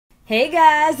Hey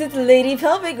guys, it's Lady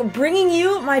Pelvic bringing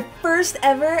you my first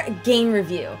ever game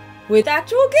review with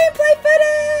actual gameplay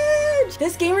footage!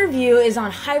 This game review is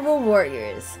on Hyrule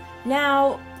Warriors.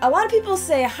 Now, a lot of people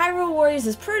say Hyrule Warriors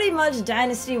is pretty much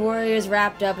Dynasty Warriors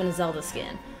wrapped up in a Zelda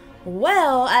skin.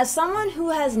 Well, as someone who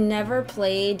has never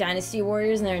played Dynasty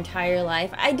Warriors in their entire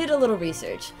life, I did a little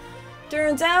research.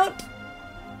 Turns out,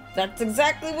 that's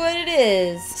exactly what it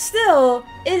is. Still,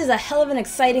 it is a hell of an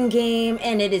exciting game,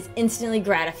 and it is instantly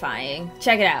gratifying.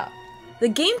 Check it out. The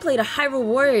gameplay to Hyrule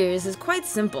Warriors is quite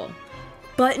simple.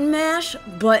 Button mash,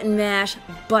 button mash,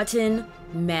 button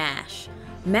mash.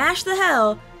 Mash the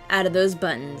hell out of those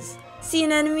buttons. See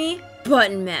an enemy?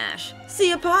 Button mash.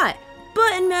 See a pot?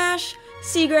 Button mash.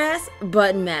 See grass?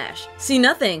 Button mash. See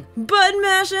nothing? Button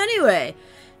mash anyway.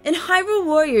 In Hyrule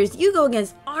Warriors, you go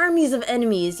against armies of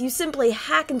enemies. You simply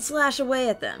hack and slash away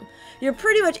at them. You're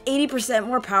pretty much 80%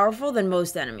 more powerful than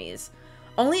most enemies.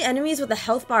 Only enemies with a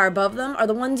health bar above them are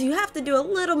the ones you have to do a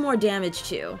little more damage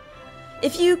to.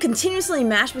 If you continuously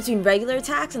mash between regular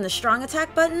attacks and the strong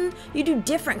attack button, you do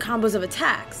different combos of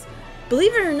attacks.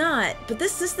 Believe it or not, but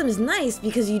this system is nice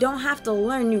because you don't have to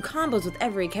learn new combos with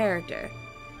every character.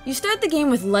 You start the game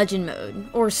with Legend Mode,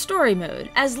 or Story Mode,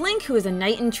 as Link, who is a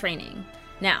knight in training.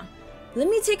 Now, let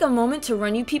me take a moment to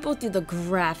run you people through the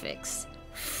graphics.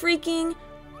 Freaking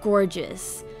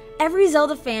gorgeous. Every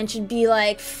Zelda fan should be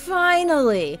like,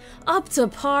 finally, up to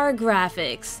par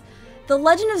graphics. The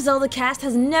Legend of Zelda cast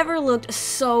has never looked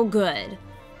so good.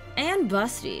 And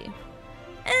busty.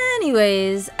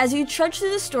 Anyways, as you trudge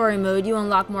through the story mode, you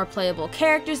unlock more playable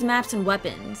characters, maps, and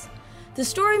weapons. The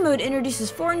story mode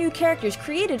introduces 4 new characters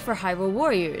created for Hyrule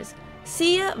Warriors: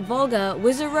 Cia, Volga,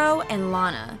 Wizaro, and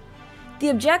Lana. The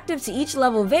objective to each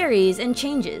level varies and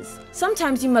changes.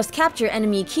 Sometimes you must capture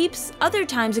enemy keeps, other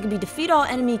times it could be defeat all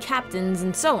enemy captains,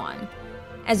 and so on.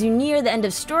 As you near the end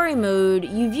of story mode,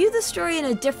 you view the story in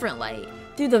a different light,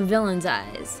 through the villain's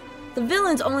eyes. The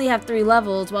villains only have 3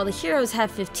 levels, while the heroes have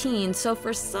 15, so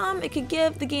for some it could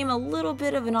give the game a little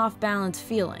bit of an off-balance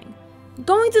feeling.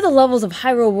 Going through the levels of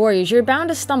Hyrule Warriors, you're bound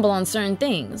to stumble on certain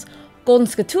things. Golden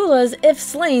Scatulas, if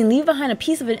slain, leave behind a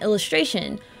piece of an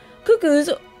illustration. Cuckoos,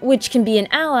 which can be an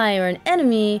ally or an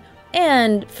enemy,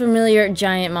 and familiar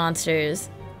giant monsters.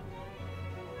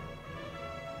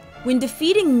 When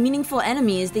defeating meaningful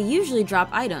enemies, they usually drop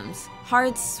items.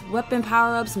 Hearts, weapon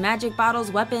power-ups, magic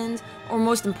bottles, weapons, or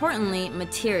most importantly,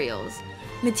 materials.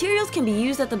 Materials can be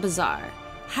used at the bazaar.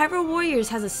 Hyrule Warriors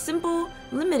has a simple,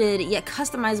 limited, yet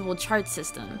customizable chart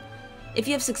system. If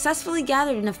you have successfully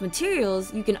gathered enough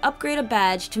materials, you can upgrade a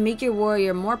badge to make your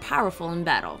warrior more powerful in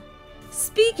battle.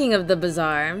 Speaking of the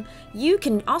bazaar, you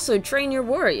can also train your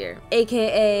warrior,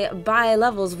 aka buy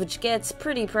levels, which gets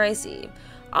pretty pricey.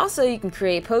 Also, you can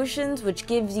create potions, which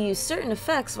gives you certain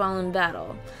effects while in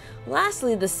battle.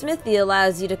 Lastly, the smithy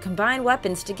allows you to combine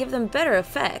weapons to give them better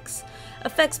effects.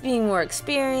 Effects being more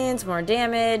experience, more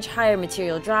damage, higher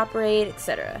material drop rate,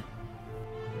 etc.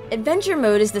 Adventure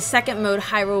Mode is the second mode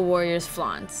Hyrule Warriors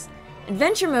flaunts.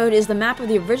 Adventure Mode is the map of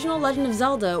the original Legend of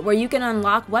Zelda, where you can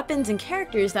unlock weapons and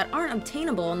characters that aren't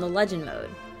obtainable in the Legend Mode.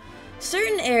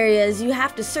 Certain areas you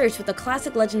have to search with a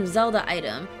classic Legend of Zelda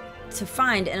item to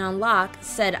find and unlock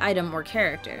said item or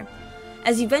character.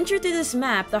 As you venture through this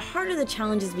map, the harder the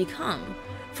challenges become,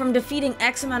 from defeating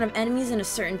X amount of enemies in a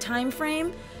certain time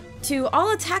frame, to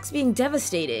all attacks being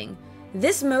devastating.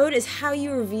 This mode is how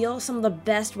you reveal some of the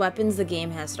best weapons the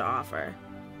game has to offer.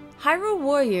 Hyrule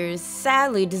Warriors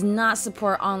sadly does not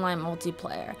support online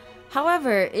multiplayer.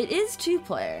 However, it is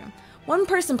 2-player. One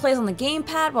person plays on the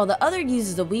gamepad while the other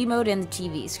uses the Wii mode and the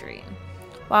TV screen.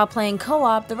 While playing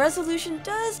co-op, the resolution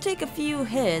does take a few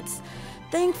hits.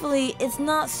 Thankfully, it's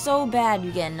not so bad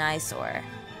you get an eyesore.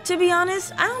 To be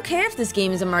honest, I don't care if this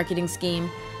game is a marketing scheme.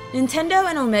 Nintendo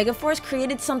and Omega Force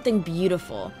created something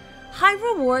beautiful.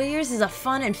 Hyrule Warriors is a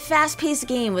fun and fast-paced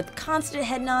game with constant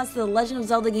head nods to the Legend of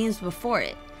Zelda games before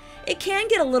it. It can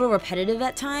get a little repetitive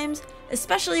at times,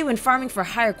 especially when farming for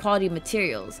higher quality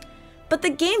materials. But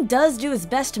the game does do its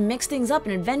best to mix things up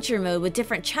in adventure mode with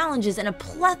different challenges and a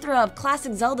plethora of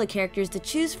classic Zelda characters to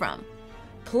choose from.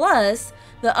 Plus,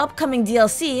 the upcoming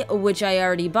DLC, which I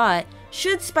already bought,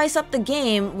 should spice up the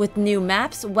game with new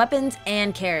maps, weapons,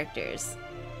 and characters.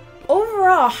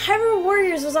 Overall, Hyrule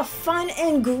Warriors was a fun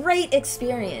and great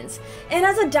experience, and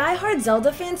as a die-hard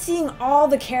Zelda fan, seeing all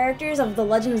the characters of the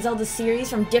Legend of Zelda series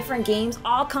from different games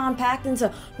all compact into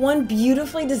one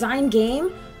beautifully designed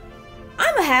game,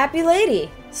 I'm a happy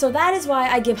lady. So that is why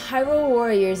I give Hyrule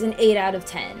Warriors an 8 out of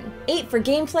 10. 8 for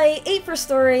gameplay, 8 for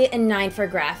story, and 9 for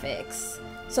graphics.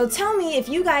 So tell me if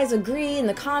you guys agree in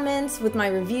the comments with my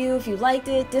review, if you liked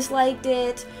it, disliked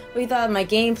it, what you thought of my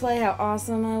gameplay, how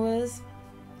awesome I was,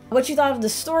 what you thought of the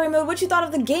story mode, what you thought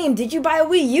of the game, did you buy a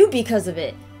Wii U because of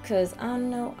it? Cause I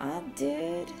know I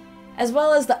did. As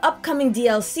well as the upcoming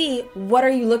DLC, what are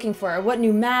you looking for? What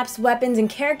new maps, weapons, and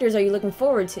characters are you looking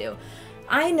forward to?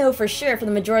 I know for sure for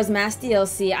the Majora's Mask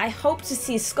DLC, I hope to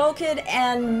see Skull Kid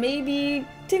and maybe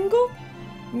Tingle?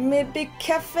 Maybe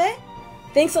Cafe?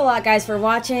 Thanks a lot guys for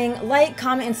watching. Like,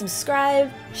 comment, and subscribe.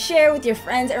 Share with your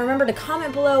friends, and remember to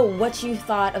comment below what you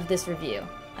thought of this review.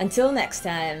 Until next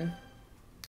time.